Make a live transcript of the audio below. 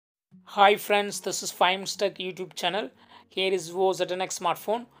Hi friends, this is 5 Tech YouTube channel. Here is Vivo Z1x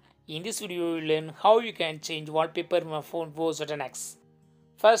smartphone. In this video, you will learn how you can change wallpaper in my phone Vivo Z1x.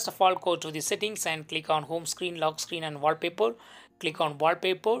 First of all, go to the settings and click on home screen, lock screen and wallpaper. Click on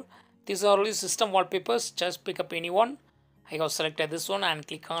wallpaper. These are only system wallpapers. Just pick up any one. I have selected this one and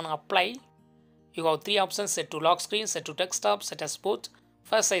click on apply. You have three options: set to lock screen, set to desktop, set as both.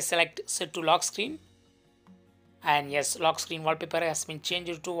 First I select set to lock screen. And yes, lock screen wallpaper has been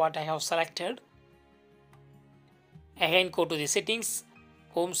changed to what I have selected. Again, go to the settings,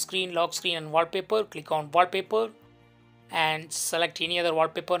 home screen, lock screen and wallpaper. Click on wallpaper and select any other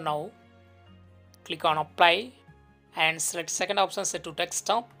wallpaper now. Click on apply and select second option, set to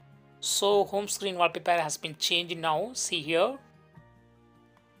desktop. So home screen wallpaper has been changed now. See here.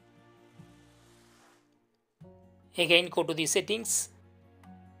 Again, go to the settings,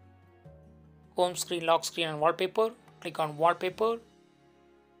 home screen, lock screen and wallpaper. Click on wallpaper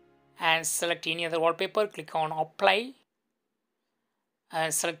and select any other wallpaper. Click on apply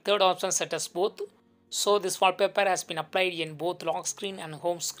and select third option, set as both. So this wallpaper has been applied in both lock screen and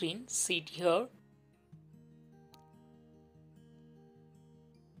home screen. See it here.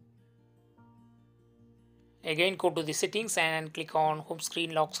 Again, go to the settings and click on home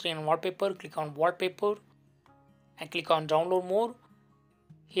screen, lock screen and wallpaper. Click on wallpaper and click on download more.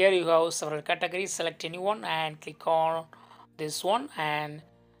 Here you have several categories. Select any one and click on this one, and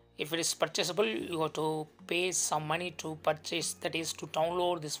if it is purchasable you have to pay some money to purchase, that is to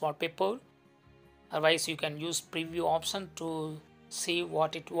download this wallpaper. Otherwise you can use preview option to see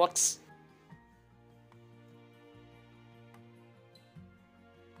what it works.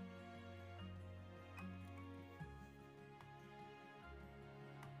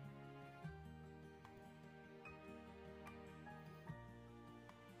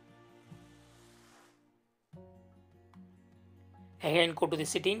 Again, go to the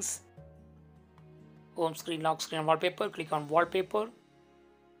settings, home screen, lock screen, wallpaper. Click on wallpaper,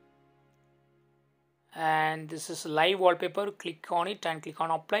 and this is live wallpaper. Click on it and click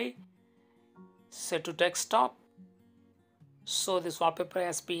on apply. Set to desktop. So this wallpaper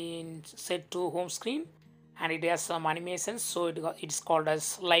has been set to home screen and it has some animations, so it's called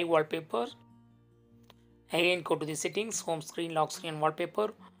as live wallpaper. Again, go to the settings, home screen, lock screen, wallpaper.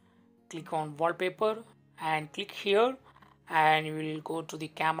 Click on wallpaper and click here, and you will go to the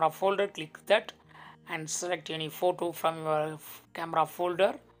camera folder. Click that and select any photo from your camera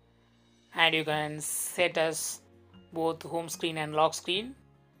folder, and you can set as both home screen and lock screen.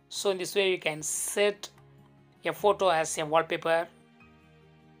 So in this way you can set a photo as a wallpaper.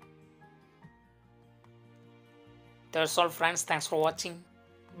 That's all friends, thanks for watching.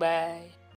 Bye.